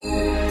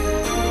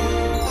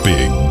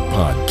Big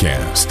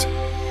Podcast.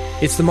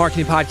 It's the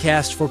marketing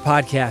podcast for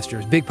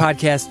podcasters. Big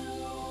Podcast.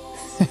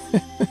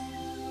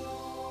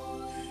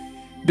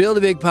 Build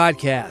a big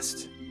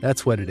podcast.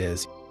 That's what it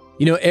is.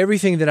 You know,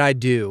 everything that I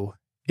do,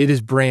 it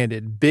is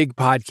branded Big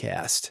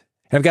Podcast.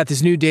 And I've got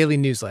this new daily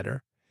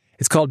newsletter.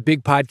 It's called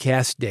Big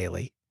Podcast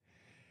Daily.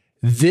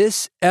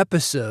 This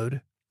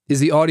episode is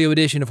the audio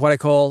edition of what I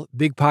call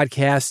Big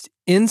Podcast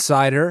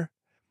Insider.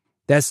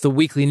 That's the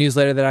weekly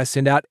newsletter that I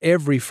send out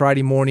every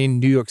Friday morning,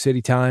 New York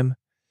City time.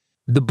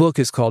 The book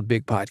is called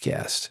Big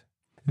Podcast.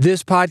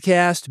 This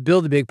podcast,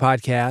 Build a Big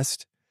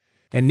Podcast.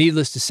 And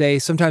needless to say,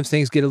 sometimes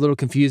things get a little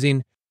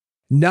confusing,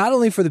 not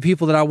only for the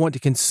people that I want to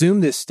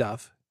consume this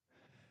stuff,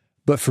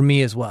 but for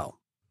me as well.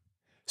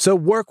 So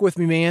work with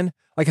me, man.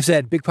 Like I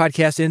said, Big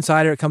Podcast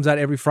Insider. It comes out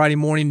every Friday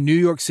morning, New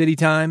York City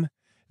time.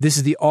 This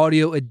is the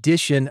audio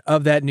edition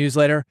of that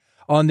newsletter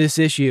on this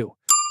issue.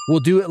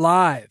 We'll do it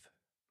live.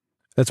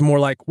 That's more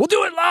like, we'll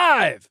do it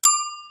live.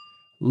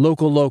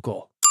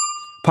 Local.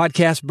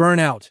 Podcast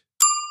burnout.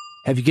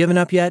 Have you given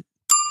up yet?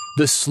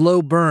 The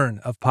slow burn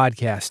of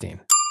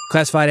podcasting.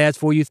 Classified ads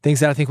for you, things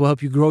that I think will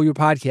help you grow your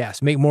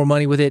podcast, make more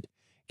money with it,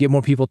 get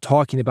more people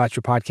talking about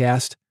your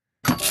podcast.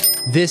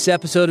 This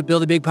episode of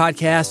Build a Big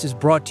Podcast is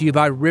brought to you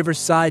by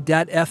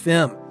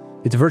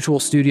Riverside.fm. It's a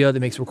virtual studio that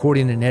makes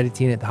recording and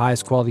editing at the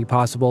highest quality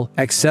possible,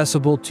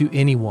 accessible to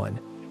anyone.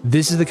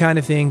 This is the kind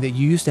of thing that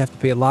you used to have to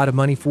pay a lot of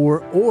money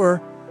for,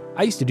 or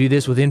I used to do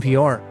this with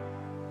NPR.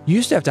 You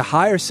used to have to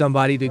hire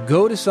somebody to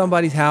go to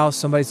somebody's house,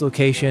 somebody's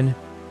location,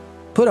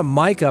 put a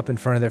mic up in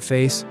front of their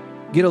face,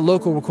 get a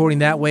local recording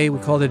that way. We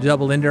call it a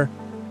double ender.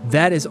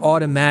 That is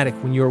automatic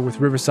when you're with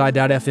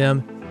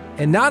Riverside.fm.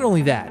 And not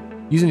only that,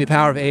 using the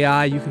power of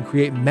AI, you can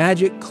create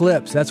magic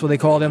clips. That's what they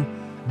call them.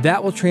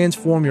 That will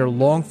transform your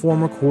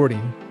long-form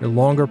recording, your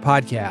longer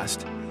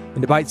podcast,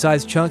 into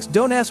bite-sized chunks.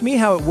 Don't ask me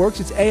how it works.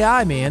 It's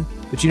AI, man.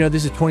 But you know,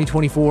 this is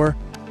 2024.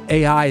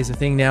 AI is a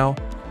thing now.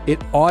 It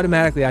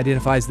automatically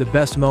identifies the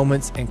best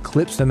moments and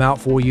clips them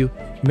out for you.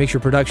 It makes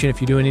your production,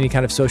 if you're doing any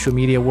kind of social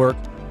media work,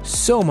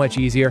 so much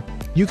easier.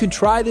 You can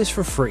try this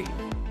for free.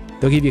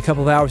 They'll give you a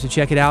couple of hours to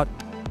check it out.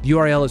 The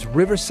URL is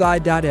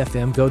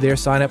riverside.fm. Go there,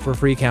 sign up for a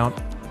free account.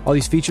 All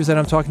these features that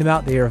I'm talking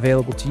about, they are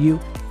available to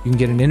you. You can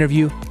get an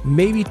interview,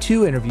 maybe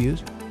 2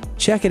 interviews.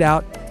 Check it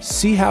out,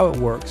 see how it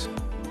works.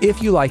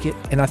 If you like it,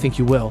 and I think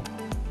you will,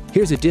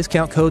 here's a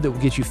discount code that will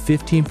get you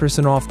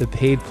 15% off the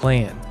paid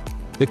plan.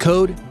 The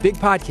code, Big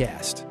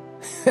Podcast.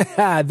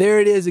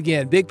 There it is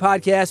again. Big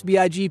Podcast,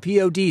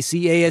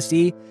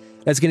 BIGPODCAST.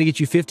 That's going to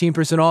get you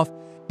 15% off.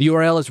 The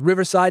URL is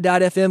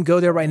riverside.fm. Go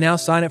there right now.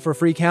 Sign up for a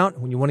free account.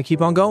 When you want to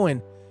keep on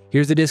going,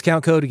 here's the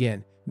discount code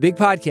again. Big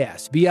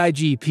Podcast,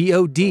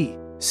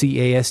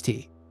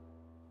 BIGPODCAST.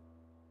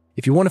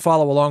 If you want to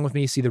follow along with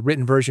me, see the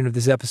written version of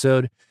this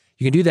episode,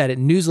 you can do that at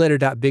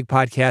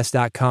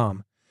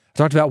newsletter.bigpodcast.com. I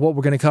talked about what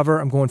we're going to cover.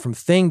 I'm going from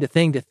thing to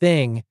thing to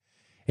thing.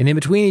 And in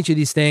between each of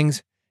these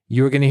things,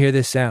 you're going to hear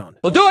this sound.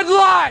 We'll do it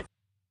live!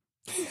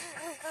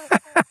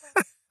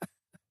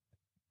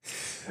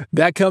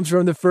 That comes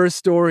from the first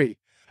story.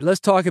 Let's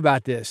talk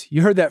about this.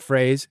 You heard that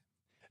phrase.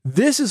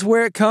 This is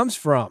where it comes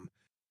from.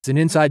 It's an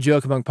inside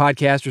joke among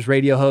podcasters,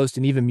 radio hosts,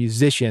 and even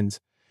musicians.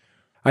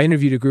 I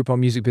interviewed a group on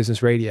Music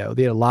Business Radio.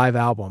 They had a live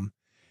album,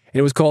 and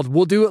it was called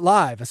We'll Do It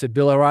Live. I said,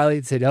 Bill O'Reilly?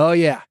 They said, oh,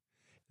 yeah.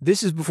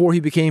 This is before he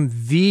became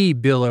the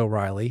Bill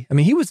O'Reilly. I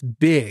mean, he was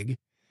big.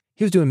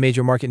 He was doing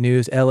major market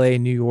news, LA,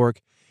 New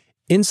York.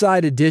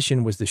 Inside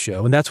Edition was the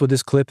show, and that's what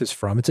this clip is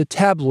from. It's a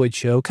tabloid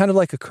show, kind of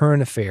like a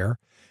current affair.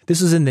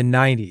 This was in the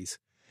 90s.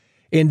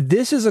 And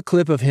this is a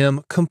clip of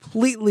him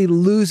completely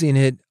losing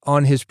it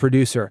on his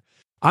producer.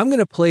 I'm going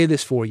to play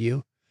this for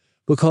you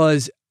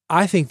because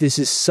I think this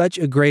is such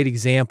a great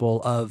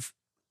example of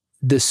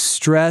the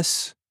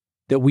stress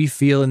that we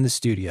feel in the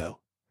studio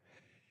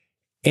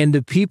and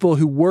the people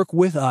who work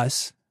with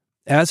us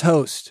as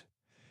hosts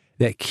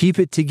that keep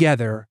it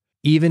together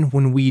even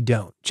when we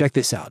don't. Check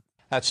this out.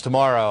 That's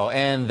tomorrow,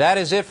 and that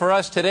is it for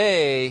us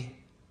today.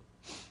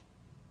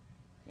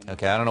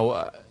 Okay, I don't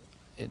know.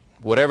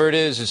 Whatever it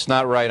is, it's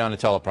not right on the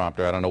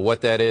teleprompter. I don't know what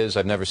that is.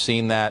 I've never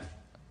seen that.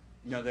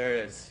 No, there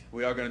it is.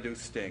 We are going to do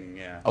Sting,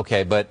 yeah.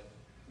 Okay, but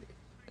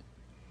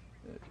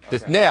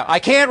yeah, I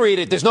can't read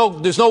it. There's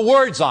no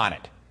words on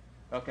it.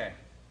 Okay.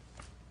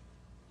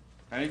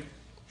 Ready?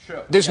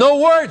 Sure. There's no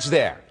words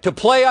there. To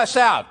play us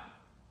out.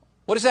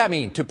 What does that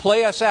mean? To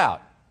play us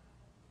out.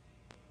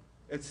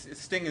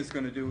 Sting is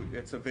going to do.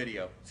 It's a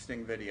video.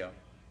 Sting video.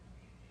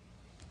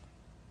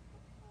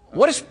 Okay.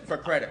 What is for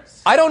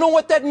credits? I don't know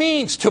what that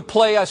means. To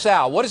play us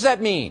out. What does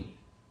that mean?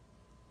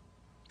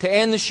 To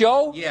end the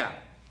show? Yeah.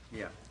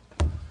 Yeah.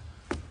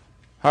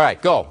 All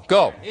right, go.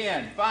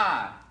 In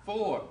 5,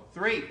 4,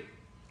 3.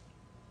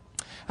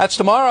 That's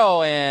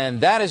tomorrow,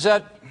 and that is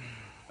it.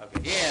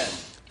 Okay. In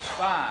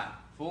 5,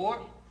 4,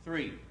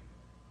 3.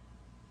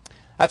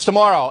 That's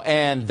tomorrow,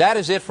 and that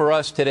is it for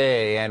us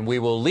today. And we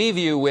will leave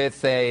you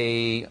with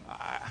a...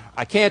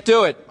 I can't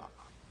do it.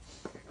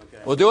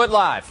 Okay. We'll do it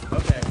live.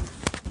 Okay.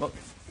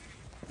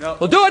 No.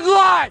 We'll do it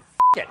live.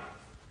 F*** it.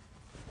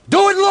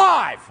 Do it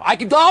live.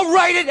 I'll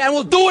write it and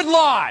we'll do it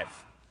live.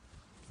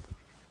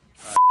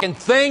 Fucking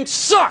thing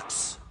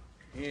sucks.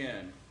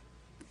 In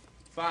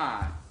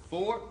 5,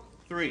 4,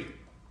 3.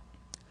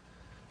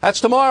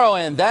 That's tomorrow,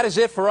 and that is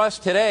it for us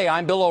today.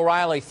 I'm Bill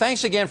O'Reilly.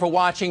 Thanks again for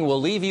watching.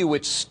 We'll leave you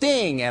with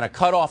Sting and a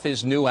cut off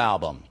his new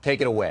album. Take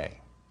it away.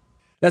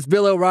 That's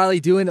Bill O'Reilly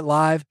doing it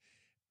live.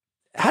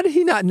 How did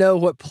he not know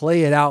what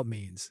play it out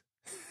means?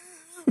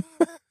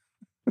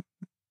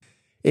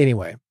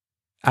 Anyway,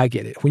 I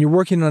get it. When you're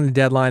working on a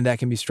deadline, that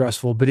can be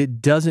stressful, but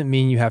it doesn't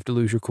mean you have to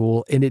lose your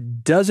cool. And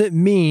it doesn't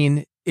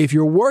mean if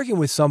you're working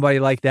with somebody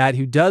like that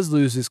who does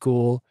lose his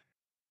cool,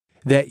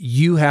 that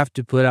you have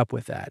to put up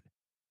with that.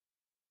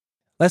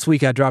 Last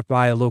week, I dropped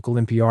by a local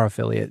NPR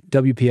affiliate,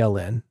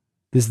 WPLN.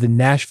 This is the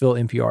Nashville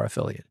NPR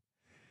affiliate.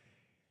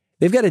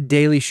 They've got a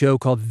daily show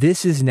called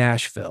This is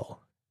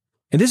Nashville.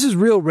 And this is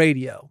real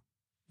radio,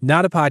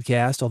 not a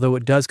podcast, although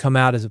it does come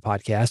out as a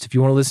podcast. If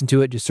you want to listen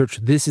to it, just search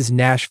This is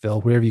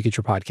Nashville, wherever you get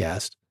your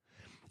podcast.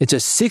 It's a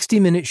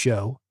 60-minute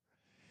show,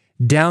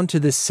 down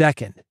to the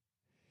second.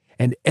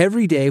 And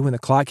every day when the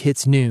clock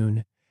hits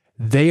noon,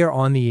 they are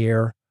on the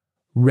air,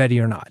 ready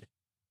or not.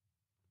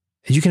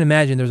 As you can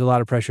imagine, there's a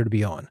lot of pressure to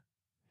be on.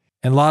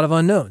 And a lot of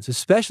unknowns,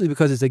 especially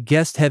because it's a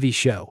guest-heavy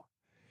show.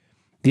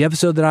 The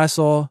episode that I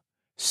saw,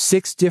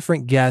 6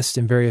 different guests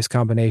in various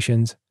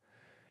combinations.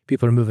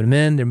 People are moving them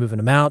in, they're moving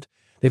them out.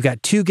 They've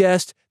got 2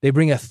 guests. They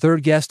bring a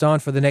 3rd guest on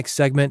for the next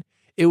segment.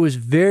 It was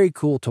very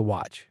cool to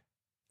watch.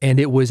 And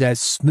it was as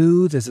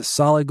smooth as a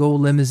solid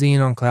gold limousine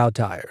on cloud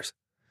tires.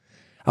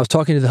 I was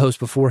talking to the host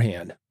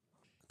beforehand.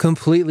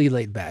 Completely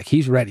laid back.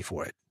 He's ready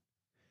for it.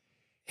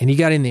 And he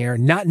got in there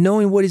not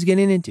knowing what he's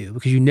getting into,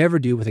 because you never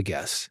do with a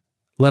guest,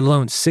 let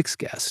alone 6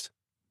 guests.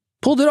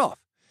 Pulled it off.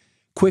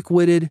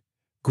 Quick-witted,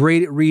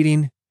 great at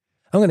reading.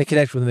 I'm going to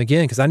connect with him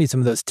again because I need some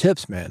of those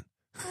tips, man.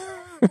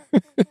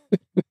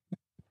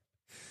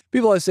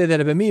 People always say that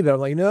about me, but I'm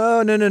like,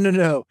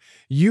 no.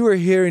 You are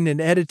hearing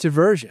an edited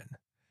version.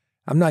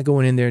 I'm not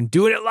going in there and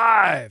doing it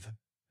live.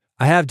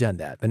 I have done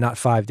that, but not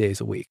 5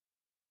 days a week.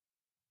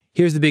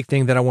 Here's the big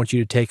thing that I want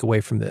you to take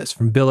away from this,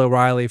 from Bill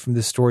O'Reilly, from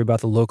this story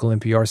about the local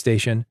NPR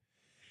station.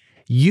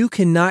 You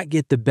cannot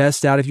get the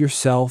best out of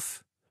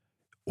yourself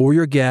or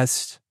your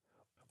guests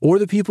or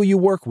the people you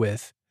work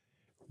with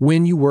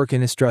when you work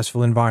in a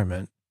stressful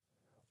environment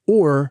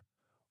or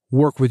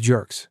work with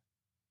jerks.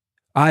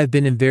 I've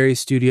been in various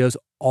studios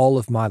all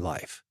of my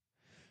life.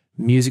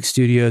 Music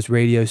studios,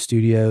 radio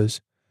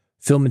studios,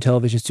 film and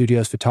television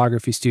studios,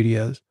 photography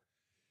studios.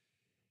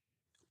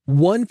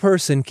 One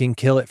person can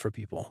kill it for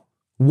people.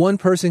 One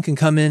person can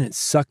come in and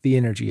suck the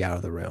energy out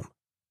of the room.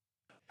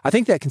 I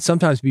think that can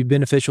sometimes be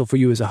beneficial for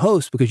you as a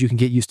host because you can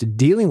get used to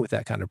dealing with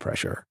that kind of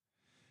pressure.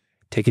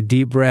 Take a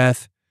deep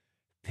breath,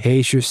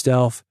 pace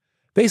yourself,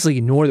 basically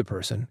ignore the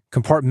person,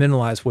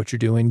 compartmentalize what you're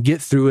doing,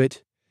 get through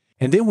it.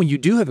 And then when you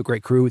do have a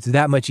great crew, it's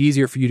that much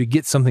easier for you to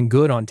get something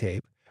good on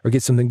tape or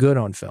get something good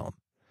on film.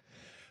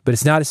 But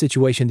it's not a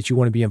situation that you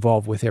want to be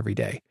involved with every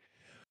day.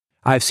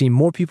 I've seen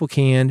more people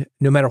canned,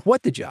 no matter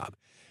what the job,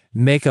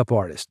 makeup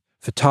artists,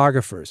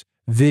 photographers,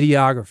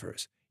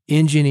 videographers,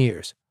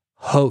 engineers,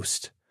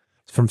 hosts,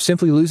 from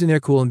simply losing their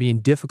cool and being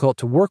difficult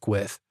to work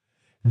with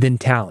than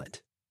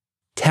talent.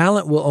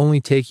 Talent will only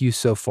take you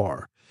so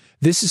far.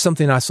 This is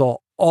something I saw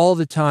all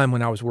the time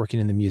when I was working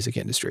in the music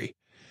industry.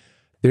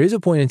 There is a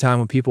point in time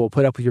when people will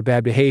put up with your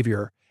bad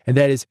behavior, and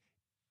that is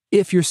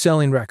if you're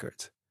selling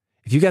records.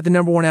 If you got the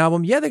 #1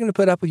 album, yeah, they're going to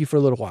put up with you for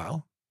a little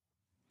while.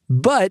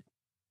 But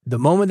the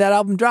moment that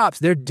album drops,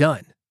 they're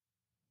done.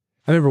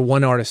 I remember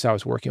one artist I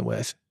was working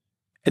with,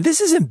 and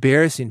this is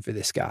embarrassing for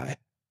this guy.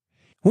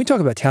 When we talk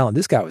about talent,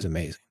 this guy was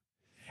amazing.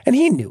 And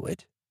he knew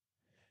it.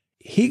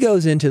 He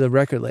goes into the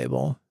record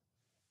label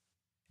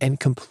and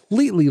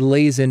completely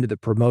lays into the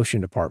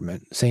promotion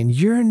department, saying,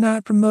 you're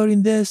not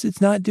promoting this,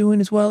 it's not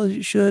doing as well as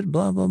it should,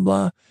 blah, blah,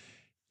 blah.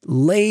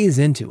 Lays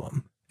into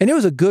them. And it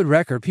was a good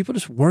record. People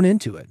just weren't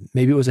into it.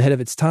 Maybe it was ahead of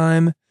its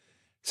time.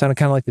 Sounded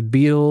kind of like the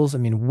Beatles. I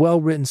mean,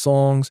 well-written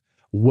songs,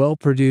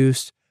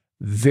 well-produced,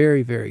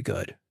 very, very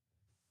good.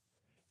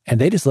 And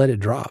they just let it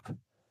drop.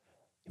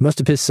 It must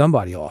have pissed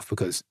somebody off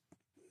because,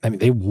 I mean,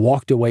 they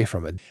walked away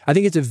from it. I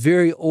think it's a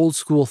very old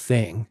school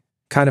thing,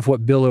 kind of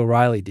what Bill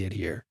O'Reilly did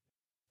here.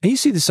 And you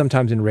see this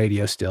sometimes in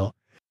radio still.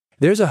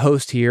 There's a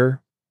host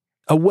here,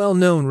 a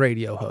well-known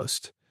radio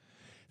host,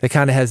 that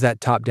kind of has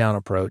that top-down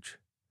approach.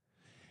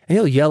 And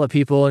he'll yell at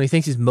people and he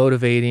thinks he's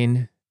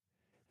motivating.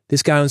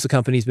 This guy owns the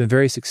company. He's been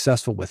very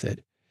successful with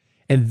it.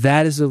 And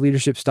that is the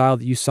leadership style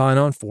that you sign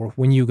on for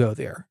when you go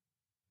there.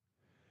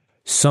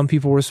 Some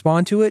people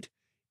respond to it.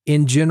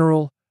 In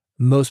general,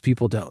 most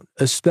people don't,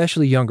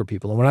 especially younger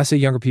people. And when I say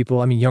younger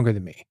people, I mean younger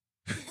than me.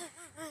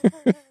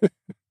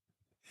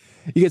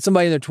 You get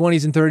somebody in their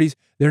 20s and 30s,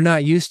 they're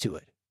not used to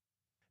it.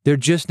 They're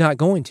just not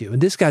going to.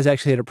 And this guy's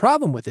actually had a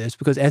problem with this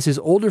because as his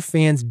older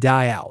fans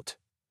die out,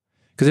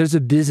 because there's a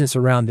business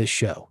around this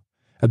show,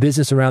 a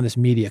business around this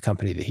media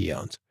company that he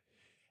owns.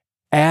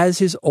 As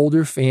his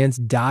older fans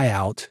die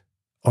out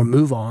or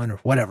move on or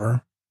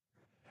whatever,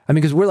 I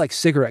mean, because we're like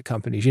cigarette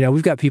companies, you know,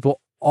 we've got people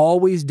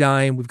always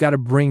dying. We've got to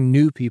bring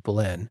new people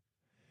in.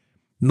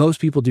 Most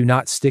people do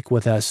not stick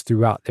with us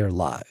throughout their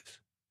lives.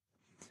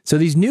 So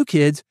these new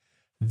kids,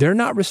 they're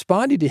not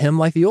responding to him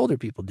like the older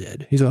people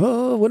did. He's like,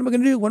 oh, what am I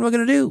going to do? What am I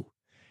going to do?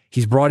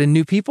 He's brought in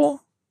new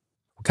people,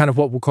 kind of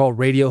what we'll call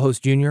radio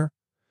host junior,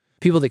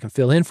 people that can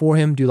fill in for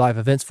him, do live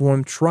events for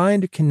him, trying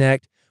to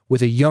connect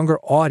with a younger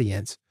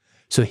audience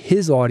so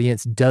his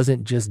audience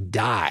doesn't just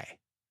die.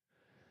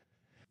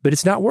 But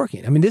it's not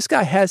working. I mean, this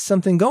guy has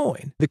something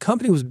going. The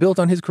company was built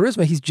on his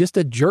charisma. He's just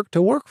a jerk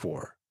to work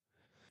for.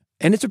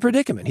 And it's a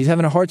predicament. He's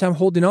having a hard time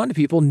holding on to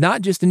people,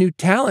 not just the new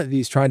talent that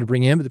he's trying to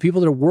bring in, but the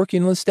people that are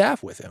working on the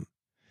staff with him,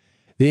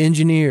 the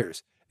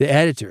engineers, the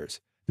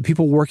editors, the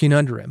people working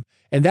under him.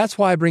 And that's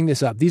why I bring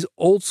this up. These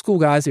old school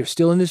guys, they're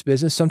still in this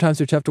business. Sometimes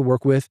they're tough to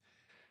work with.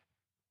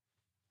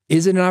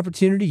 Is it an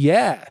opportunity?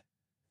 Yeah.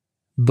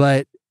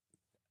 But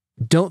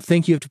don't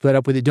think you have to put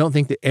up with it. Don't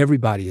think that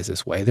everybody is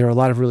this way. There are a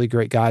lot of really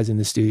great guys in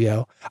the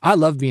studio. I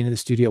love being in the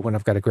studio when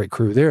I've got a great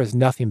crew. There is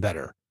nothing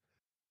better.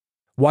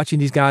 Watching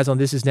these guys on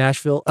This Is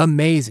Nashville,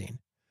 amazing.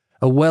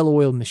 A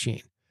well-oiled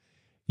machine.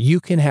 You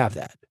can have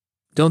that.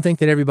 Don't think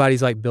that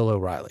everybody's like Bill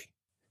O'Reilly.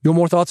 You want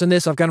more thoughts on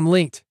this? I've got them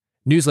linked.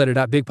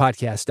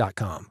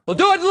 Newsletter.bigpodcast.com. We'll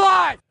do it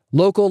live!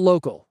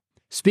 Local.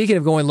 Speaking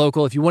of going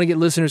local, if you want to get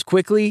listeners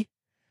quickly,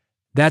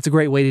 that's a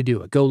great way to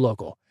do it. Go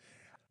local.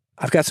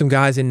 I've got some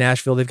guys in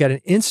Nashville. They've got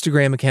an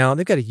Instagram account.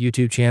 They've got a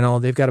YouTube channel.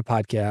 They've got a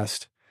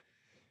podcast.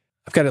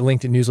 I've got it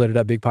linked at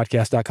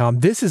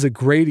newsletter.bigpodcast.com. This is a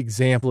great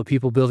example of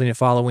people building a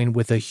following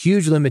with a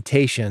huge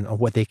limitation of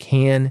what they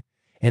can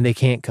and they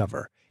can't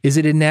cover. Is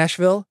it in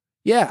Nashville?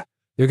 Yeah,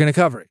 they're going to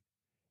cover it.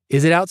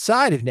 Is it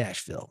outside of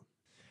Nashville?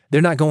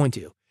 They're not going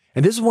to.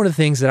 And this is one of the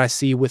things that I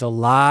see with a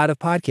lot of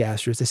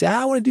podcasters. They say,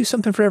 I want to do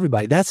something for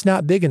everybody. That's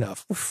not big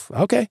enough. Oof,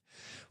 okay.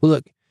 Well,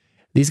 look,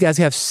 these guys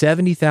have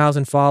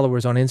 70,000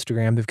 followers on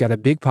Instagram. They've got a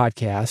big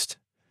podcast.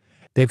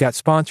 They've got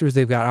sponsors.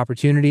 They've got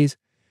opportunities.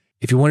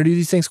 If you want to do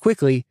these things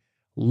quickly,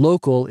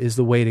 local is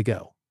the way to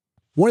go.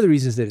 One of the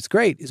reasons that it's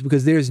great is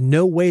because there's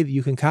no way that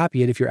you can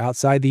copy it if you're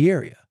outside the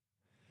area.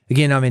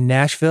 Again, I'm in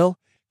Nashville.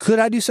 Could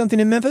I do something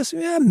in Memphis?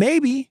 Yeah,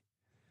 maybe.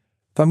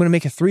 If I'm going to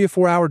make a 3 or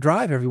 4 hour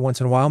drive every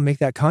once in a while, make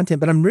that content,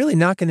 but I'm really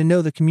not going to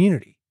know the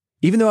community.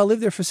 Even though I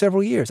lived there for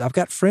several years, I've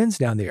got friends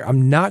down there.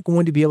 I'm not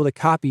going to be able to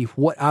copy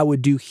what I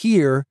would do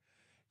here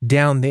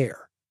down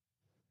there.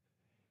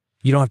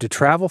 You don't have to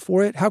travel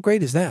for it. How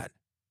great is that?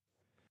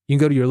 You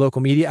can go to your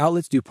local media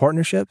outlets, do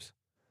partnerships.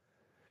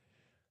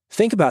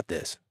 Think about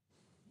this.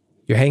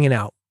 You're hanging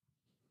out.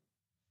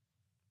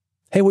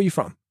 Hey, where you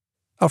from?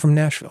 Oh, from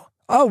Nashville.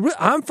 Oh,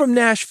 I'm from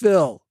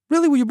Nashville.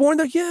 Really? Were you born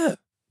there? Yeah,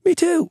 me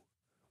too.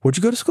 Where'd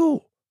you go to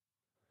school?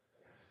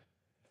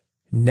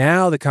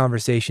 Now the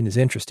conversation is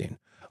interesting.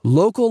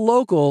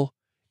 Local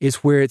is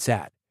where it's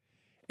at.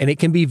 And it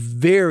can be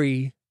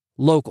very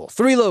local.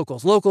 3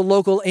 locals,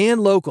 local, and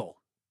local.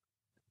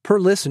 Per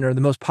listener, the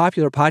most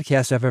popular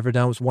podcast I've ever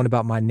done was one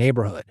about my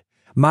neighborhood.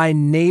 My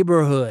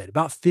neighborhood,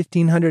 about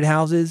 1,500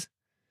 houses.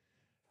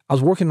 I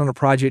was working on a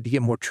project to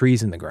get more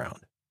trees in the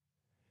ground.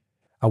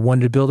 I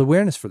wanted to build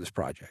awareness for this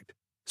project.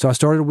 So I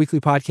started a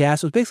weekly podcast.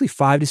 It was basically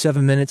 5 to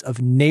 7 minutes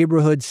of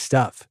neighborhood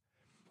stuff.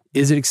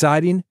 Is it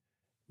exciting?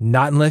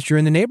 Not unless you're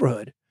in the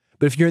neighborhood.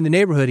 But if you're in the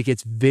neighborhood, it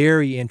gets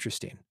very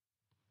interesting.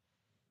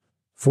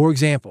 For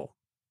example,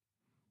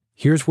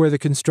 here's where the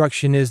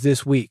construction is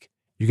this week.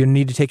 You're going to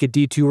need to take a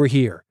detour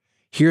here.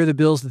 Here are the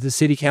bills that the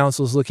city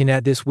council is looking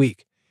at this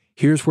week.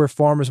 Here's where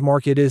farmers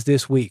market is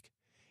this week.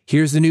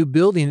 Here's the new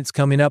building that's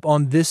coming up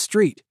on this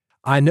street.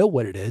 I know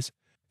what it is.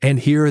 And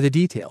here are the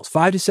details.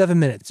 5 to 7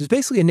 minutes. It's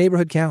basically a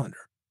neighborhood calendar.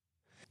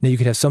 Now, you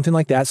could have something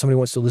like that. Somebody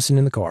wants to listen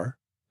in the car.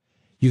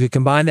 You could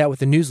combine that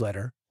with a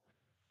newsletter.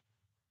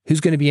 Who's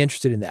going to be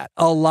interested in that?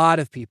 A lot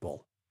of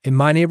people. In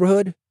my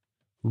neighborhood,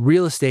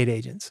 real estate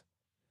agents.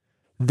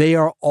 They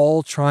are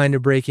all trying to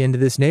break into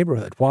this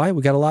neighborhood. Why?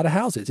 We got a lot of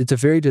houses. It's a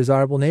very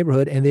desirable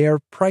neighborhood, and they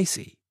are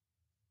pricey.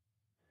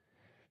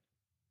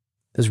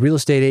 As real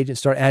estate agents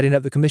start adding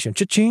up the commission,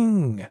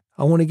 cha-ching,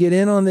 I want to get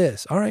in on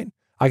this. All right,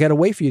 I got to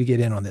wait for you to get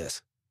in on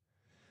this.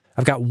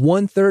 I've got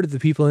 1/3 of the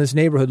people in this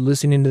neighborhood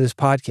listening to this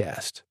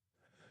podcast.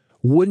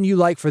 Wouldn't you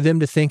like for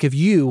them to think of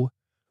you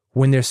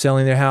when they're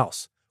selling their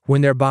house, when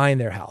they're buying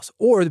their house?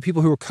 Or the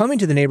people who are coming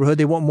to the neighborhood,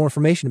 they want more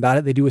information about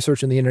it. They do a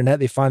search on the internet.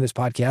 They find this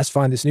podcast,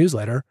 find this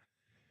newsletter.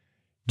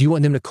 Do you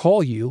want them to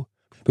call you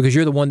because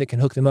you're the one that can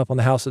hook them up on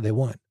the house that they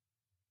want?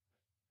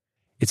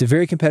 It's a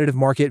very competitive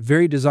market,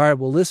 very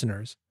desirable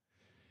listeners.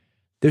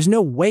 There's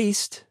no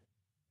waste.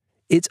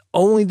 It's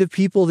only the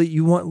people that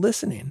you want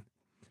listening.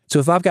 So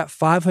if I've got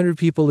 500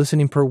 people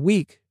listening per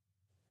week,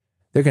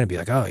 they're going to be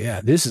like, oh yeah,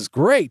 this is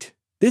great.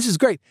 This is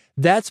great.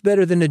 That's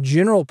better than a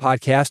general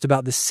podcast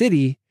about the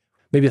city.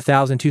 Maybe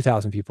 1,000,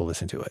 2,000 people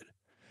listen to it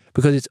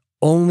because it's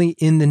only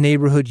in the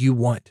neighborhood you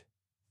want.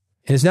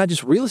 And it's not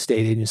just real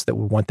estate agents that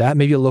would want that.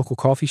 Maybe a local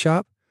coffee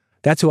shop.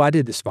 That's who I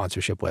did this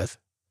sponsorship with.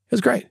 It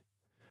was great.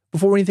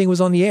 Before anything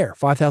was on the air,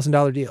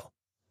 $5,000 deal.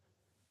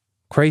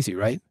 Crazy,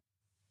 right?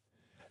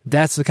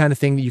 That's the kind of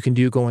thing that you can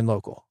do going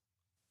local.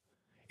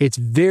 It's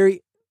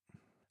very,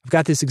 I've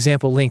got this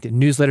example linked at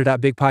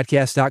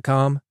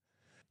newsletter.bigpodcast.com.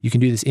 You can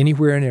do this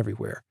anywhere and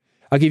everywhere.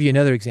 I'll give you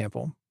another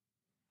example.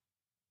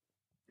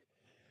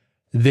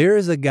 There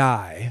is a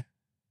guy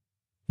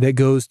that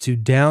goes to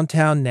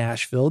downtown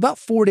Nashville about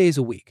 4 days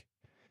a week.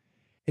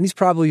 And he's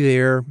probably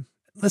there,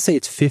 let's say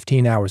it's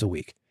 15 hours a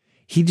week.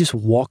 He just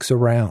walks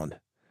around.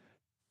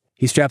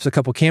 He straps a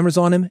couple cameras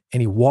on him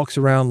and he walks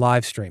around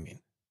live streaming.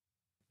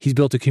 He's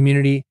built a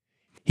community.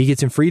 He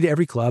gets him free to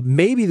every club.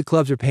 Maybe the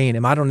clubs are paying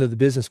him. I don't know the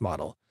business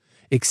model,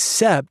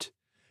 except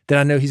that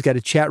I know he's got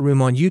a chat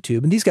room on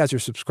YouTube, and these guys are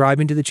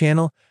subscribing to the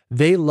channel.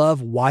 They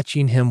love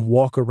watching him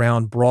walk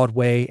around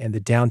Broadway and the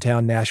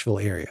downtown Nashville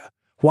area.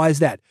 Why is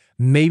that?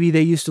 Maybe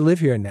they used to live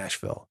here in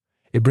Nashville.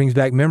 It brings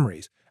back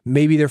memories.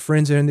 Maybe their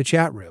friends are in the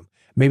chat room.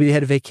 Maybe they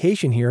had a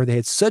vacation here. They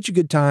had such a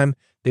good time.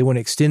 They want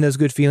to extend those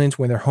good feelings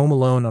when they're home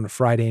alone on a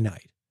Friday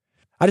night.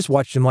 I just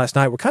watched him last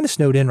night. We're kind of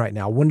snowed in right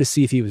now. I wanted to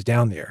see if he was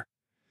down there.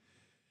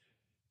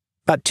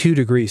 About 2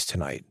 degrees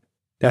tonight.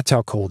 That's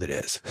how cold it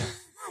is.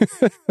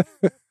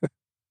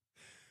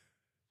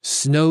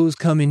 Snow's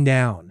coming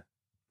down.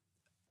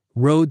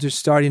 Roads are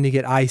starting to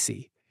get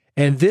icy.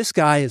 And this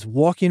guy is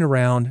walking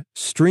around,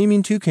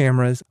 streaming 2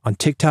 cameras on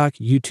TikTok,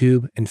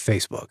 YouTube, and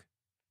Facebook,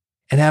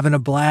 and having a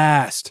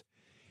blast.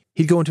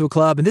 He'd go into a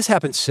club, and this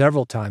happened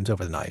several times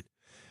over the night.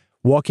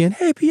 Walk in,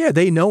 hey, Pierre,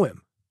 they know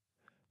him.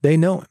 They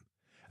know him.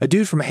 A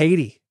dude from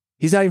Haiti.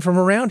 He's not even from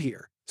around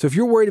here. So if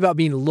you're worried about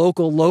being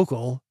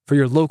local for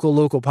your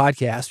local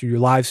podcast or your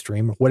live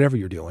stream or whatever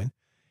you're doing,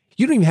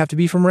 you don't even have to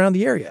be from around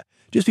the area.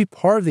 Just be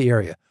part of the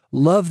area.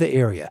 Love the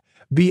area.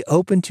 Be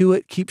open to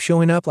it. Keep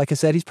showing up. Like I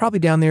said, he's probably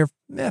down there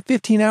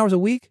 15 hours a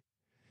week,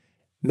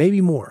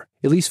 maybe more,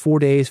 at least 4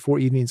 days, 4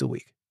 evenings a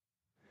week.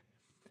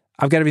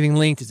 I've got everything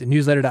linked. It's at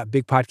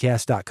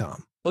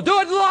newsletter.bigpodcast.com. We'll do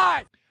it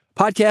live.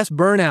 Podcast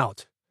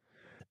burnout.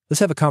 Let's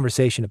have a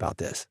conversation about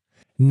this.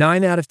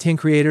 9 out of 10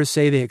 creators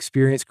say they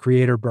experience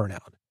creator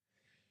burnout.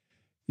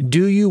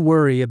 Do you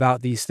worry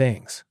about these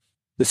things?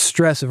 The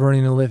stress of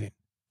earning a living,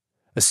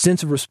 a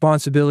sense of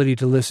responsibility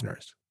to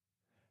listeners,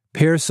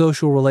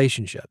 parasocial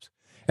relationships.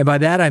 And by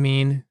that, I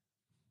mean,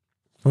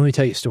 let me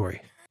tell you a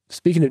story.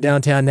 Speaking of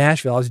downtown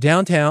Nashville, I was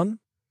downtown.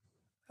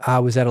 I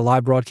was at a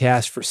live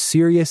broadcast for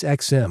Sirius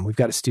XM. We've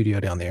got a studio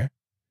down there.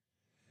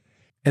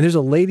 And there's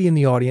a lady in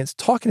the audience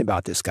talking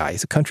about this guy.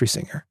 He's a country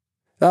singer.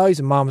 Oh,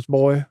 he's a mama's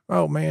boy.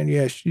 Oh, man,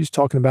 yeah, she's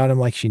talking about him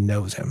like she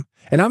knows him.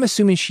 And I'm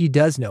assuming she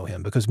does know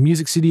him because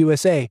Music City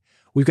USA,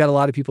 we've got a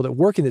lot of people that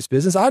work in this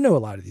business. I know a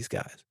lot of these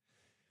guys.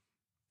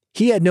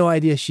 He had no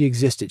idea she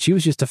existed. She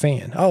was just a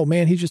fan. Oh,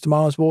 man, he's just a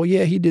mama's boy.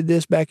 Yeah, he did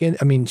this back in.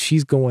 I mean,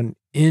 she's going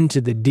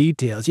into the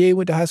details. Yeah, he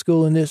went to high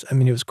school and this. I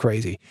mean, it was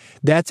crazy.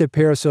 That's a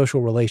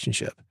parasocial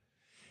relationship.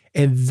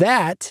 And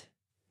that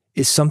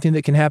is something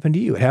that can happen to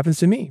you. It happens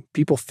to me.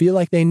 People feel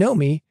like they know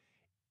me,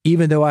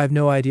 even though I have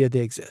no idea they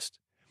exist.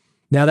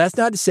 Now, that's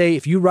not to say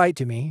if you write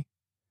to me,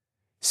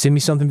 send me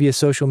something via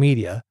social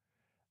media,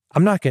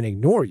 I'm not going to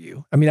ignore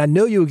you. I mean, I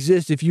know you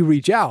exist if you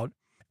reach out,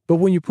 but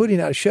when you're putting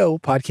out a show,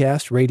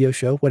 podcast, radio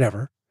show,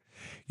 whatever,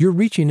 you're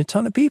reaching a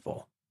ton of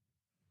people.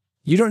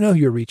 You don't know who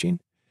you're reaching.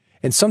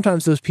 And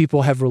sometimes those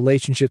people have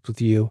relationships with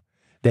you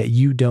that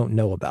you don't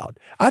know about.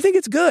 I think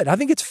it's good. I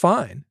think it's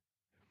fine.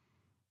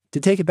 To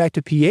take it back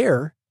to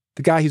Pierre,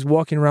 the guy who's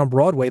walking around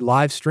Broadway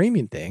live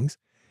streaming things,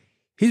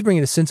 he's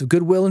bringing a sense of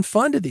goodwill and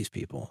fun to these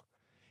people.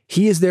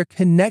 He is their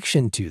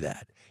connection to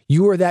that.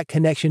 You are that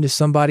connection to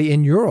somebody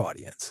in your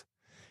audience.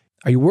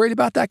 Are you worried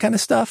about that kind of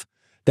stuff?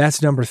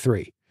 That's number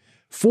 3.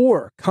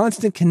 4,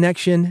 constant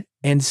connection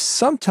and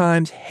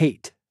sometimes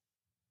hate.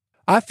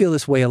 I feel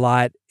this way a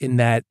lot in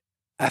that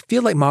I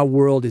feel like my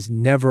world is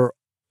never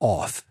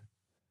off.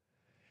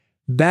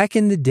 Back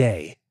in the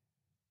day,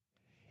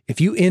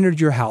 if you entered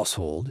your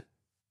household,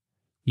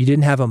 you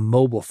didn't have a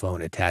mobile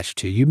phone attached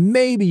to you.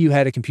 Maybe you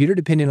had a computer,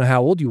 depending on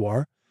how old you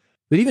are.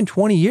 But even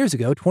 20 years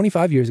ago,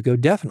 25 years ago,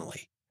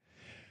 definitely.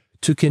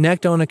 To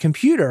connect on a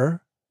computer,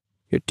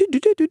 the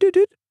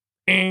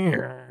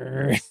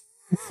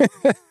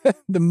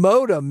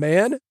modem,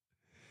 man.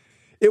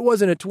 It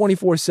wasn't a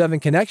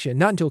 24/7 connection,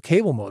 not until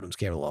cable modems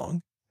came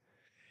along.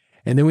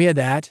 And then we had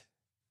that.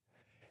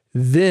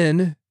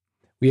 Then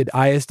we had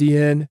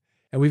ISDN,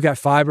 and we've got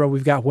fiber,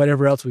 we've got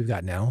whatever else we've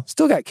got now.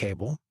 Still got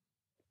cable.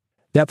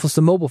 That plus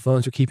the mobile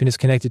phones are keeping us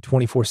connected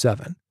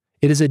 24/7.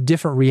 It is a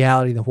different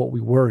reality than what we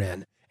were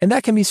in. And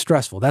that can be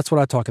stressful. That's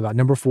what I talk about.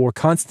 Number 4,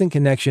 constant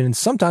connection and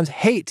sometimes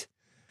hate.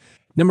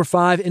 Number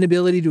 5,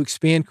 inability to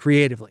expand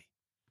creatively.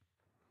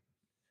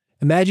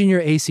 Imagine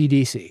you're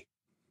AC/DC.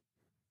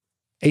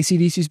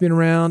 AC/DC's been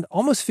around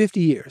almost 50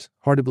 years.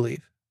 Hard to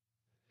believe.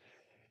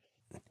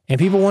 And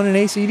people want an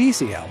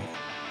AC/DC album.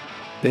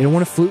 They don't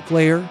want a flute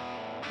player.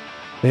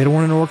 They don't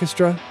want an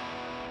orchestra.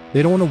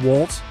 They don't want a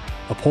waltz,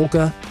 a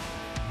polka.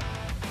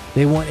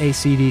 They want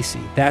AC/DC.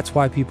 That's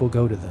why people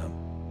go to them.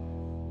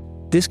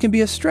 This can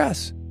be a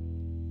stress.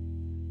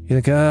 You're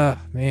like,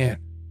 man,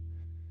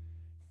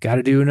 got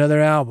to do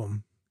another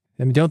album.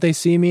 I mean, don't they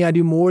see me? I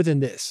do more than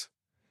this.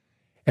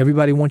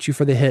 Everybody wants you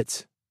for the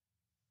hits.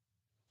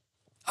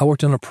 I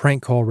worked on a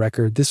prank call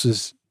record. This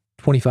was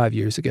 25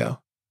 years ago.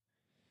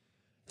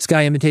 This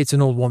guy imitates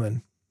an old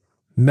woman,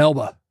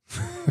 Melba.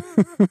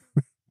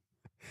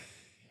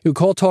 He would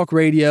call talk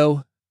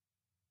radio,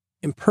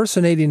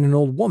 impersonating an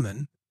old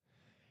woman,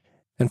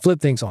 and flip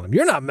things on him.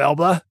 You're not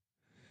Melba.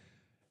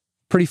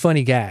 Pretty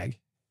funny gag.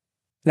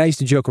 And I used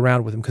to joke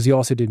around with him because he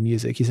also did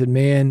music. He said,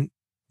 man,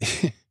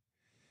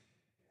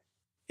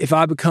 if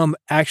I become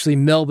actually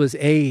Melba's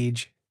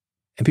age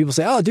and people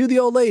say, oh, do the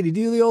old lady,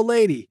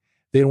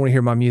 they don't want to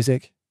hear my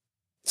music.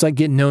 It's like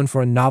getting known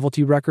for a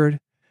novelty record.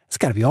 It's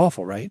got to be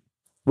awful, right?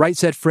 Right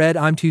Said Fred,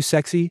 I'm Too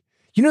Sexy.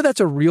 You know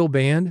that's a real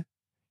band.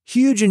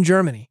 Huge in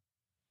Germany.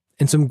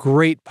 And some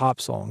great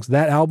pop songs.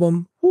 That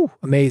album,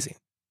 amazing.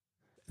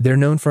 They're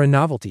known for a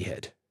novelty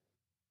hit.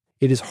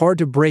 It is hard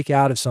to break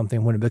out of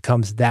something when it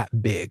becomes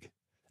that big.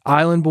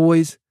 Island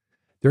Boys,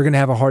 they're going to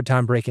have a hard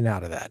time breaking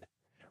out of that.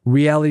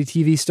 Reality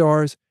TV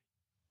stars,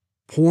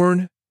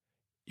 porn,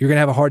 you're going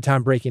to have a hard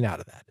time breaking out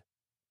of that.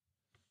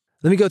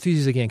 Let me go through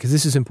these again because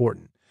this is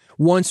important.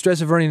 1,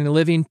 stress of earning and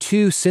living.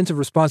 2, sense of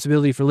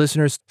responsibility for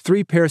listeners.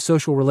 3,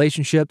 parasocial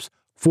relationships.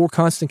 4,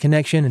 constant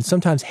connection and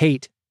sometimes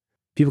hate.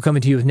 People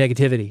coming to you with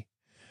negativity.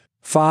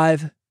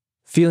 5,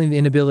 feeling the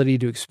inability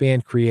to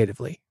expand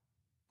creatively.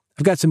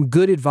 I've got some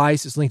good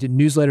advice. It's linked at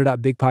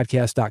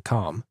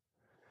newsletter.bigpodcast.com.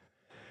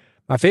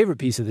 My favorite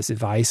piece of this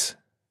advice,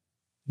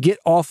 get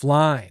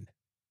offline.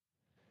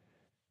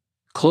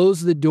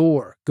 Close the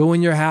door. Go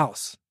in your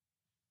house.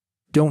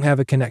 Don't have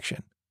a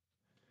connection.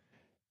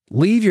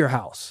 Leave your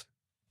house.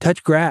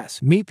 Touch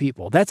grass. Meet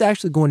people. That's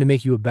actually going to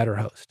make you a better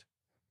host.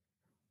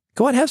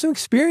 Go out and have some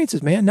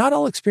experiences, man. Not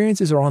all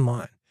experiences are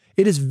online.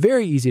 It is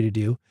very easy to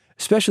do,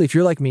 especially if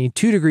you're like me,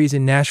 2 degrees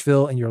in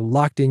Nashville and you're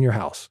locked in your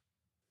house.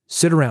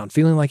 Sit around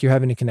feeling like you're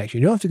having a connection.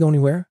 You don't have to go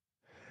anywhere.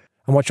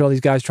 I'm watching all these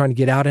guys trying to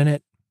get out in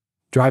it,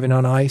 driving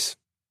on ice.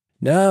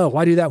 No,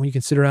 why do that when you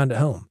can sit around at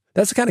home?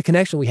 That's the kind of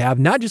connection we have,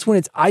 not just when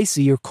it's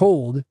icy or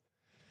cold,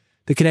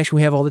 the connection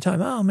we have all the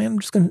time. Oh man, I'm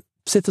just going to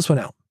sit this one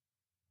out.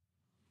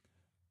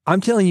 I'm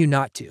telling you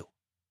not to.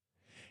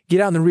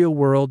 Get out in the real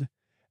world.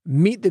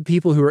 Meet the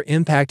people who are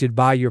impacted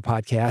by your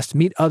podcast.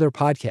 Meet other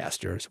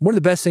podcasters. One of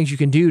the best things you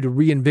can do to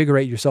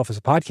reinvigorate yourself as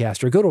a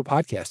podcaster, go to a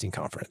podcasting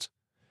conference.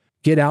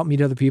 Get out,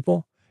 meet other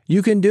people.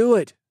 You can do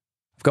it.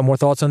 I've got more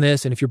thoughts on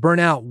this. And if you're burnt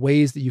out,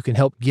 ways that you can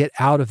help get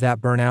out of that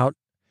burnout.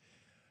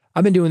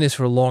 I've been doing this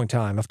for a long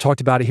time. I've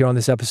talked about it here on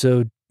this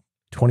episode,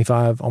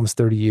 25, almost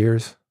 30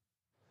 years.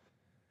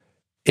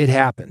 It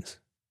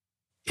happens.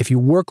 If you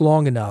work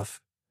long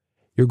enough,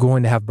 you're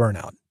going to have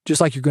burnout.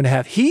 Just like you're going to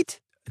have heat,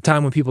 a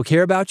time when people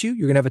care about you.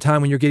 You're going to have a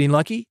time when you're getting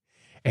lucky.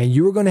 And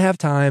you're going to have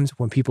times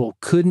when people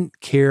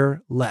couldn't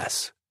care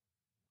less.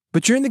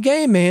 But you're in the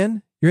game,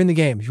 man. You're in the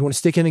game. If you want to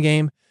stick in the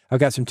game, I've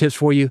got some tips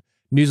for you.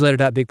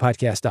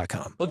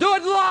 Newsletter.bigpodcast.com. We'll do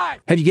it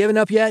live. Have you given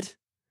up yet?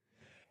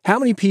 How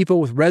many people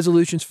with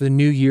resolutions for the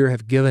new year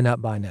have given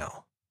up by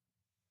now?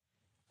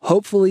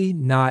 Hopefully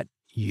not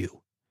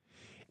you.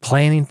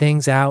 Planning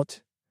things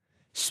out,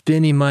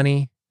 spending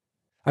money.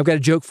 I've got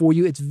a joke for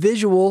you. It's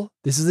visual.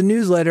 This is a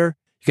newsletter.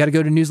 You got to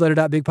go to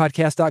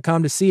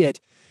newsletter.bigpodcast.com to see it.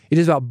 It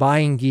is about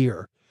buying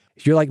gear.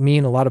 If you're like me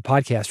and a lot of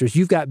podcasters,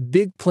 you've got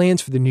big plans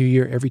for the new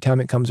year every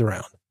time it comes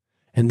around.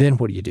 And then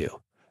what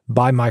do?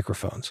 Buy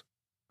microphones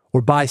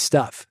or buy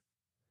stuff.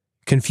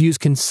 Confuse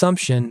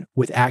consumption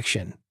with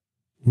action.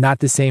 Not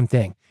the same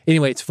thing.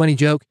 Anyway, it's a funny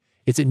joke.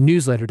 It's at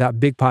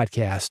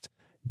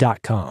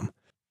newsletter.bigpodcast.com.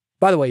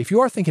 By the way, if you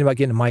are thinking about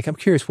getting a mic, I'm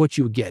curious what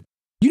you would get.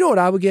 You know what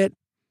I would get?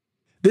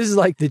 This is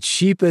like the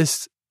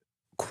cheapest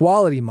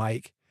quality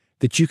mic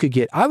that you could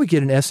get. I would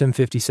get an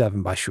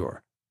SM57 by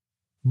Shure.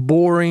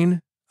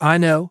 Boring, I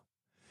know,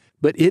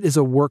 but it is a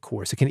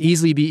workhorse. It can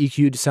easily be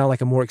EQ'd to sound like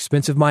a more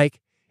expensive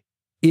mic.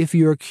 If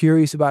you're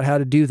curious about how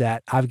to do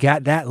that, I've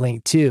got that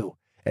link too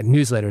at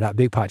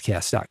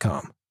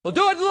newsletter.bigpodcast.com. We'll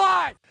do it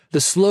live.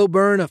 The slow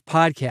burn of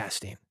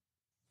podcasting.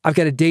 I've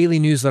got a daily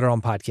newsletter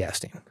on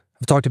podcasting.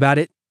 I've talked about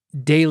it,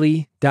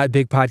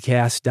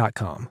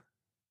 daily.bigpodcast.com.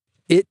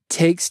 It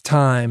takes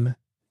time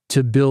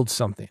to build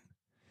something.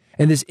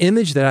 And this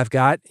image that I've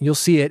got, you'll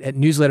see it at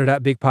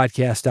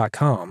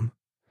newsletter.bigpodcast.com.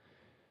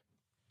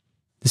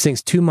 This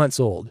thing's 2 months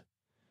old.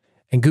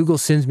 And Google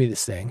sends me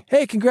this thing.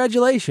 Hey,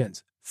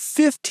 congratulations.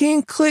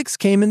 15 clicks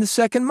came in the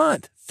second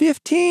month.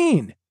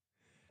 15.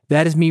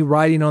 That is me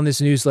writing on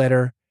this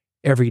newsletter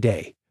every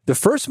day. The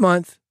first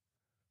month,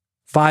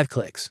 5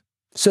 clicks.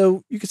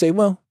 So you could say,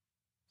 well,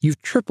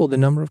 you've tripled the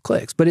number of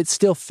clicks, but it's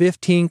still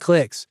 15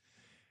 clicks.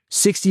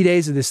 60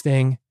 days of this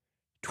thing,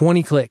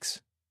 20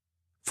 clicks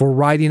for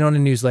writing on a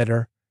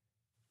newsletter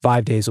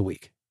 5 days a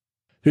week.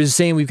 There's a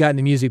saying we've got in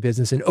the music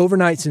business, an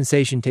overnight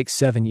sensation takes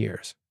 7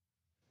 years.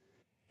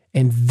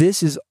 And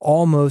this is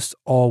almost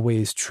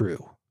always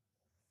true.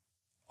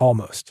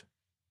 Almost.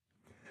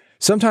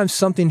 Sometimes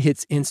something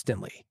hits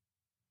instantly.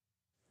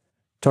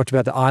 Talked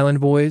about the Island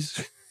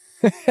Boys.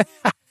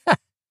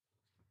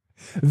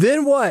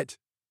 Then what?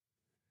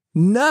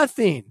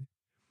 Nothing.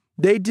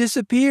 They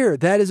disappear.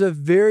 That is a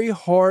very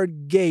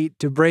hard gate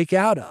to break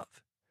out of.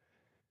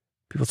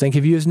 People think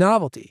of you as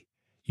novelty.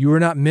 You are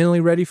not mentally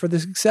ready for the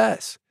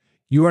success.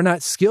 You are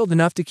not skilled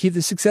enough to keep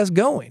the success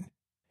going.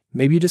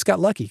 Maybe you just got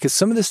lucky, because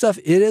some of this stuff,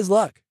 it is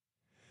luck.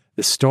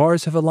 The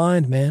stars have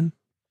aligned, man.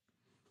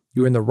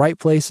 You're in the right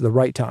place at the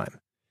right time.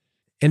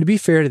 And to be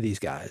fair to these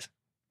guys,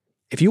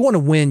 if you want to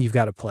win, you've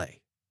got to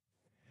play.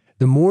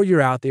 The more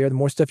you're out there, the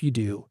more stuff you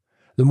do,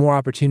 the more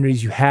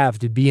opportunities you have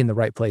to be in the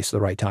right place at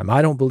the right time.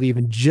 I don't believe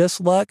in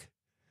just luck,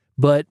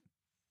 but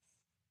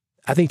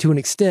I think to an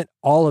extent,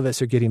 all of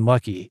us are getting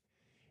lucky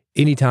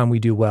anytime we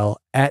do well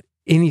at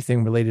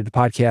anything related to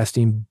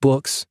podcasting,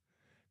 books,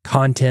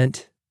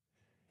 content,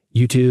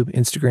 YouTube,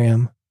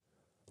 Instagram,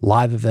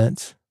 live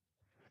events.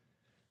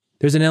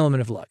 There's an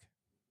element of luck.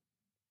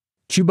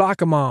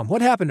 Chewbacca mom,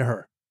 what happened to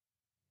her?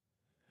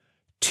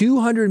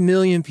 200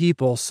 million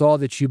people saw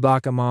the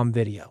Chewbacca mom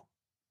video.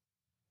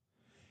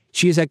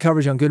 She has had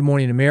coverage on Good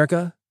Morning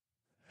America,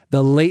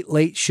 The Late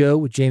Late Show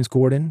with James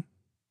Corden,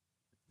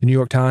 The New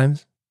York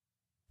Times,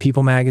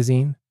 People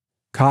Magazine,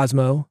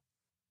 Cosmo.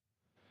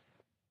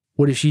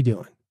 What is she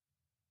doing?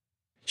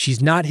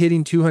 She's not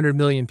hitting 200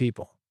 million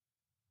people.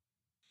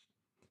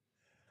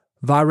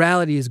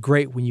 Virality is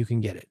great when you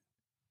can get it.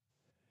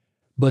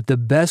 But the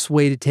best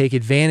way to take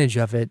advantage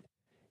of it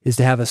is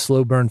to have a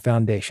slow burn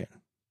foundation.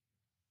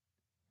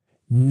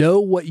 Know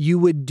what you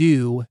would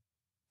do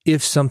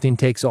if something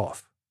takes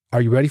off.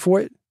 Are you ready for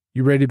it?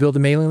 You ready to build a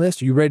mailing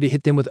list? Are you ready to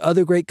hit them with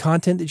other great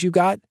content that you've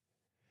got?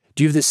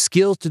 Do you have the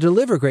skills to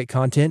deliver great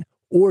content,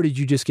 or did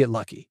you just get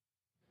lucky?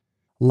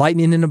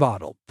 Lightning in a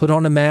bottle. Put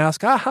on a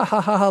mask,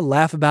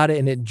 laugh about it,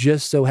 and it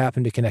just so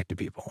happened to connect to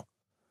people.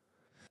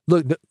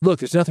 Look,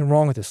 there's nothing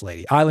wrong with this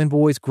lady. Island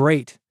Boys,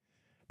 great.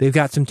 They've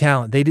got some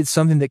talent. They did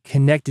something that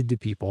connected to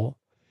people,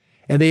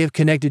 and they have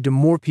connected to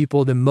more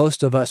people than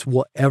most of us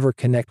will ever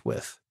connect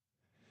with.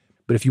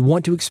 But if you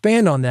want to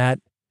expand on that,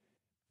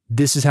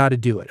 this is how to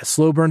do it. A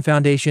slow burn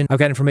foundation. I've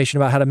got information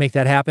about how to make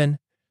that happen.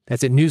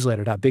 That's at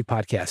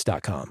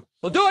newsletter.bigpodcast.com.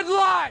 We'll do it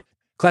live!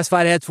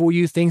 Classified ads for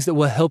you, things that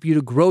will help you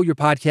to grow your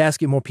podcast,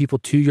 get more people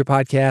to your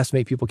podcast,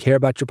 make people care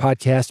about your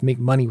podcast, make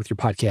money with your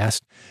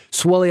podcast.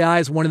 Swell AI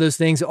is one of those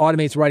things that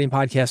automates writing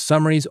podcast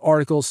summaries,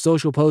 articles,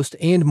 social posts,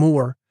 and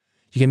more.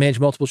 You can manage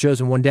multiple shows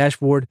in one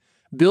dashboard,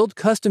 build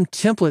custom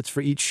templates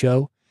for each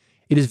show.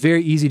 It is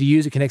very easy to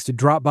use. It connects to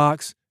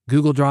Dropbox,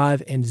 Google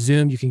Drive, and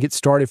Zoom. You can get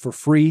started for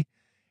free.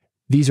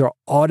 These are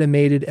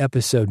automated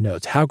episode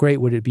notes. How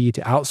great would it be to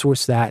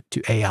outsource that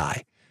to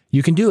AI?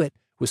 You can do it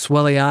with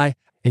Swell AI,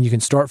 and you can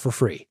start for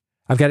free.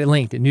 I've got it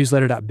linked at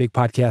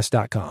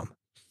newsletter.bigpodcast.com.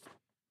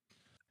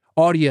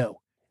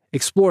 Audio.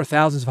 Explore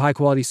thousands of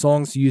high-quality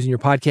songs to use in your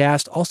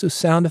podcast. Also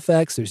sound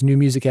effects. There's new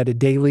music added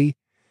daily.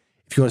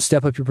 If you want to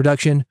step up your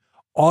production,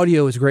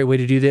 audio is a great way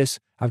to do this.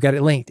 I've got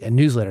it linked at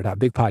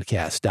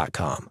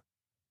newsletter.bigpodcast.com.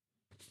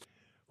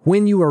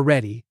 When you are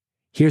ready,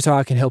 here's how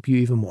I can help you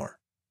even more.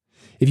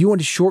 If you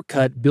want to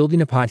shortcut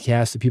building a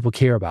podcast that people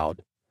care about,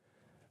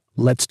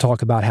 let's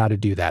talk about how to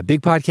do that.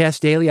 Big Podcast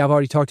Daily, I've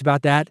already talked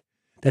about that.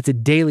 That's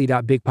at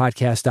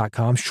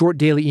daily.bigpodcast.com. Short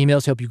daily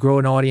emails help you grow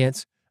an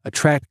audience,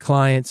 attract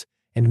clients,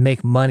 and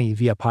make money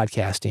via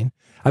podcasting.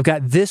 I've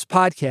got this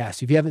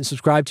podcast. If you haven't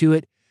subscribed to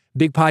it,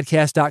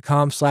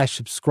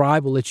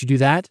 bigpodcast.com/subscribe will let you do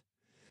that.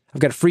 I've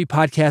got a free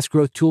podcast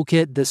growth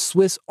toolkit, the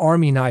Swiss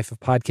Army knife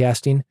of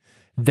podcasting.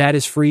 That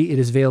is free. It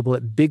is available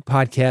at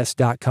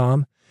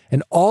bigpodcast.com.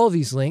 And all of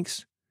these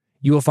links,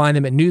 you will find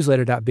them at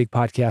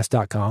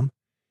newsletter.bigpodcast.com.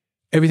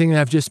 Everything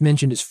that I've just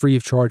mentioned is free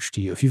of charge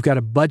to you. If you've got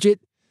a budget,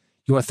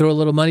 you want to throw a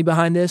little money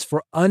behind this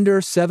for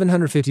under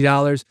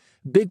 $750,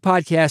 Big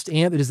Podcast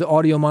AMP, it is the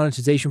audio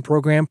monetization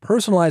program,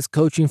 personalized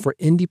coaching for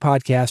indie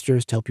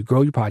podcasters to help you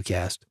grow your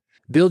podcast,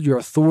 build your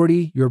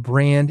authority, your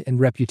brand, and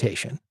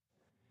reputation.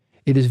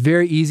 It is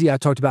very easy. I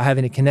talked about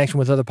having a connection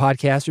with other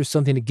podcasters,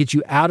 something to get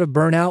you out of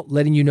burnout,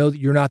 letting you know that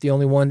you're not the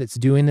only one that's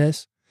doing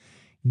this.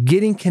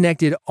 Getting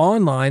connected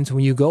online, so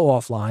when you go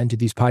offline to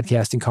these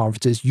podcasting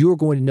conferences, you're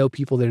going to know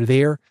people that are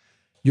there.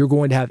 You're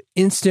going to have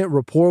instant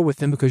rapport with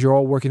them because you're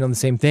all working on the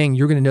same thing.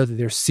 You're going to know that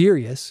they're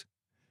serious.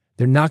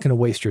 They're not going to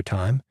waste your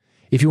time.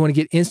 If you want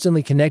to get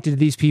instantly connected to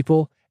these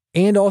people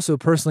and also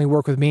personally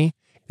work with me,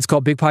 it's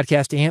called Big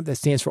Podcast AMP. That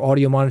stands for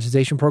Audio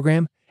Monetization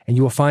Program. And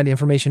you will find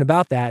information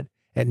about that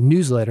at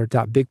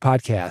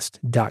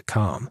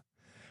newsletter.bigpodcast.com.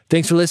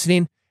 Thanks for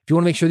listening. If you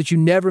want to make sure that you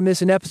never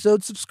miss an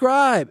episode,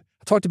 subscribe.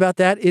 I talked about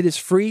that. It is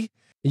free.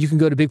 You can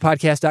go to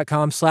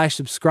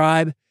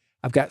bigpodcast.com/subscribe.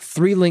 I've got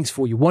 3 links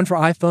for you. One for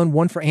iPhone,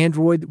 one for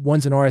Android,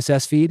 one's an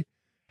RSS feed.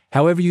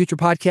 However you get your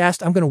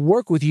podcast, I'm going to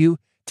work with you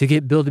to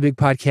get Build a Big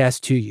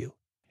Podcast to you.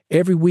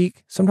 Every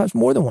week, sometimes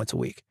more than once a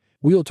week,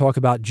 we will talk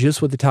about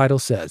just what the title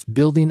says,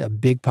 building a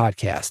big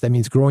podcast. That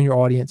means growing your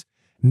audience,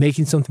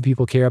 making something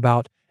people care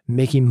about,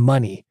 making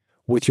money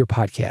with your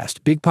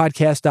podcast.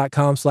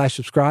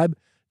 Bigpodcast.com/subscribe.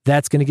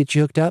 That's going to get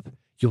you hooked up.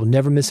 You'll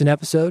never miss an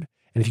episode.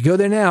 And if you go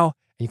there now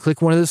and you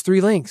click one of those 3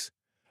 links,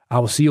 I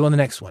will see you on the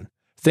next one.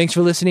 Thanks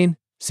for listening.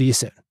 See you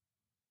soon.